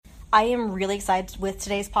I am really excited with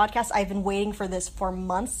today's podcast. I've been waiting for this for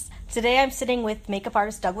months. Today I'm sitting with makeup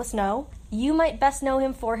artist Douglas Ngo. You might best know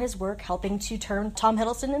him for his work helping to turn Tom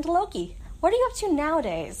Hiddleston into Loki. What are you up to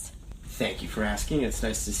nowadays? Thank you for asking. It's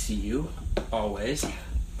nice to see you, always.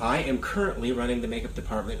 I am currently running the makeup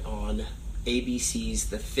department on ABC's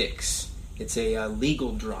The Fix. It's a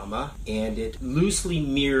legal drama, and it loosely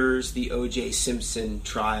mirrors the O.J. Simpson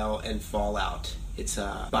trial and fallout. It's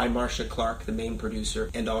by Marcia Clark, the main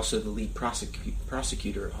producer, and also the lead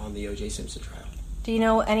prosecutor on the O.J. Simpson trial. Do you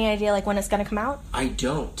know any idea when it's going to come out? I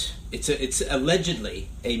don't. It's allegedly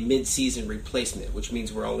a mid-season replacement, which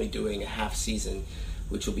means we're only doing a half season,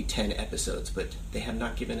 which will be 10 episodes, but they have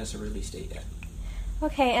not given us a release date yet.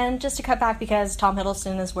 Okay, and just to cut back, because Tom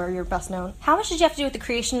Hiddleston is where you're best known, how much did you have to do with the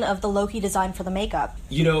creation of the Loki design for the makeup?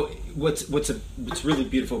 You know, what's really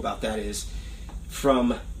beautiful about that is,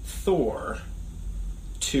 from Thor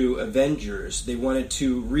to Avengers, they wanted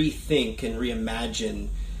to rethink and reimagine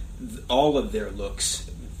all of their looks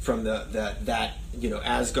from that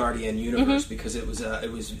Asgardian universe, because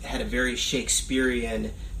it had a very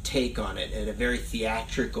Shakespearean take on it and a very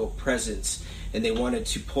theatrical presence, and they wanted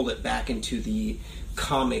to pull it back into the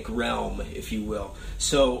comic realm, if you will.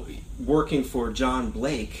 So, working for John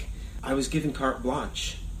Blake, I was given carte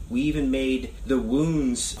blanche. We even made the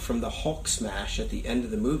wounds from the Hulk smash at the end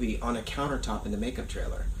of the movie on a countertop in the makeup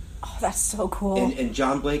trailer. Oh, that's so cool. And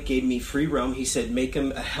John Blake gave me free roam. He said, make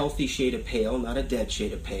him a healthy shade of pale, not a dead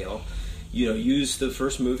shade of pale. Use the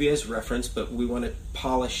first movie as reference, but we want to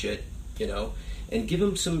polish it, and give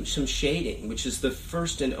him some shading, which is the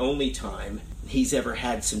first and only time he's ever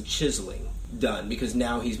had some chiseling done, because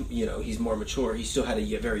now he's more mature. He still had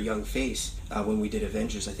a very young face when we did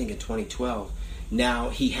Avengers, I think in 2012. Now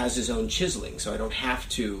he has his own chiseling, so I don't have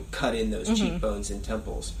to cut in those cheekbones and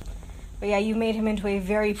temples. But yeah, you made him into a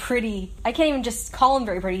very pretty, I can't even just call him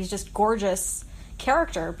very pretty, he's just gorgeous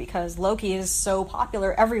character, because Loki is so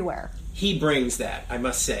popular everywhere. He brings that, I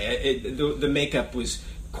must say. The makeup was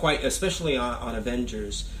quite, especially on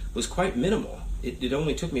Avengers, was quite minimal. It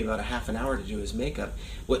only took me about a half an hour to do his makeup.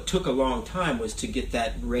 What took a long time was to get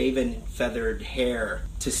that raven feathered hair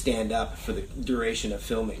to stand up for the duration of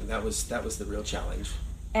filming. That was the real challenge.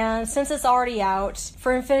 And since it's already out,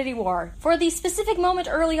 for Infinity War, for the specific moment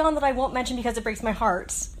early on that I won't mention because it breaks my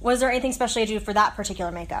heart, was there anything special you had to do for that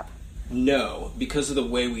particular makeup? No, because of the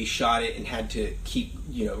way we shot it and had to keep,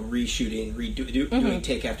 reshooting, doing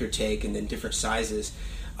take after take, and then different sizes,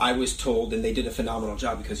 I was told, and they did a phenomenal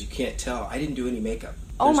job, because you can't tell, I didn't do any makeup.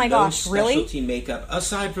 Oh my gosh, really? There's no specialty makeup,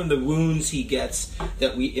 aside from the wounds he gets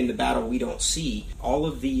that in the battle we don't see. All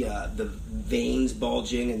of the veins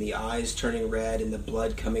bulging and the eyes turning red and the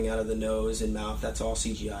blood coming out of the nose and mouth, that's all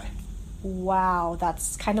CGI. Wow,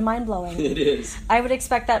 that's kind of mind-blowing. It is. I would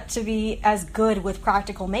expect that to be as good with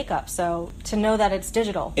practical makeup, so to know that it's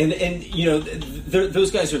digital. And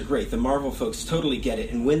those guys are great. The Marvel folks totally get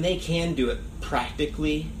it. And when they can do it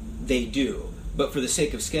practically, they do. But for the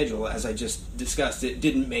sake of schedule, as I just discussed, it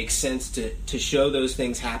didn't make sense to show those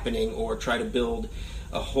things happening or try to build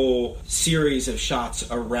a whole series of shots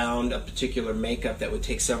around a particular makeup that would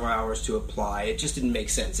take several hours to apply. It just didn't make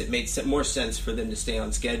sense. It made more sense for them to stay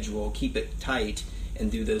on schedule, keep it tight,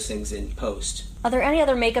 and do those things in post. Are there any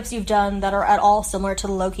other makeups you've done that are at all similar to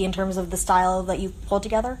Loki in terms of the style that you've pulled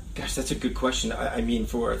together? Gosh, that's a good question. I mean,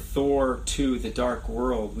 for Thor 2, The Dark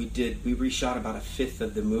World, we reshot about a fifth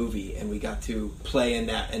of the movie, and we got to play in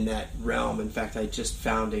that realm. In fact, I just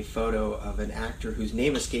found a photo of an actor whose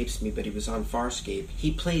name escapes me, but he was on Farscape. He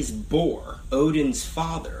plays Bor, Odin's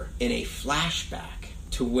father, in a flashback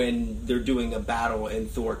to when they're doing a battle in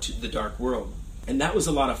Thor 2, The Dark World. And that was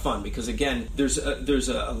a lot of fun, because again, there's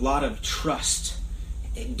a lot of trust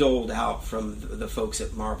doled out from the folks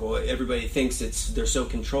at Marvel. Everybody thinks they're so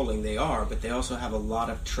controlling. They are, but they also have a lot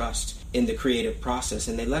of trust in the creative process,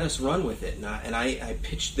 and they let us run with it. And I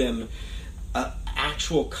pitched them an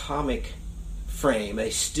actual comic frame, a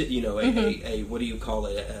what do you call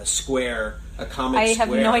it? A square, a comic square. I have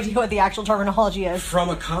no idea what the actual terminology is. From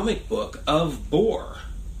a comic book of Bor.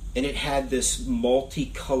 And it had this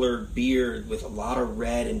multicolored beard with a lot of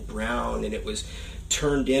red and brown, and it was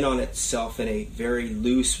turned in on itself in a very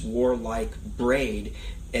loose, warlike braid.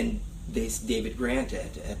 And David Grant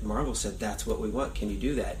at Marvel said, that's what we want. Can you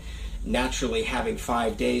do that? Naturally, having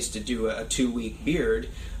 5 days to do a 2-week beard,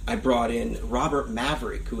 I brought in Robert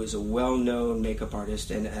Maverick, who is a well-known makeup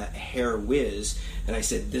artist and a hair whiz, and I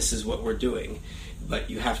said, this is what we're doing, but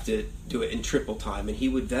you have to do it in triple time. And he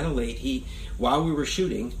would ventilate. While we were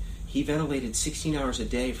shooting, he ventilated 16 hours a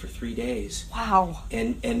day for 3 days. Wow.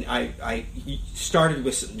 And I started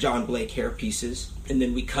with some John Blake hair pieces, and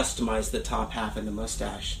then we customized the top half and the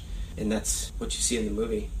mustache and that's what you see in the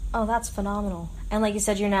movie. Oh, that's phenomenal. And like you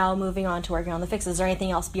said, you're now moving on to working on the fixes. Is there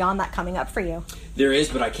anything else beyond that coming up for you? There is,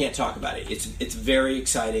 but I can't talk about it. It's very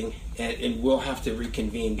exciting, and we'll have to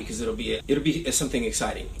reconvene because it'll be something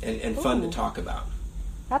exciting and fun to talk about.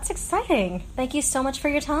 That's exciting. Thank you so much for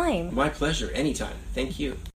your time. My pleasure. Anytime. Thank you.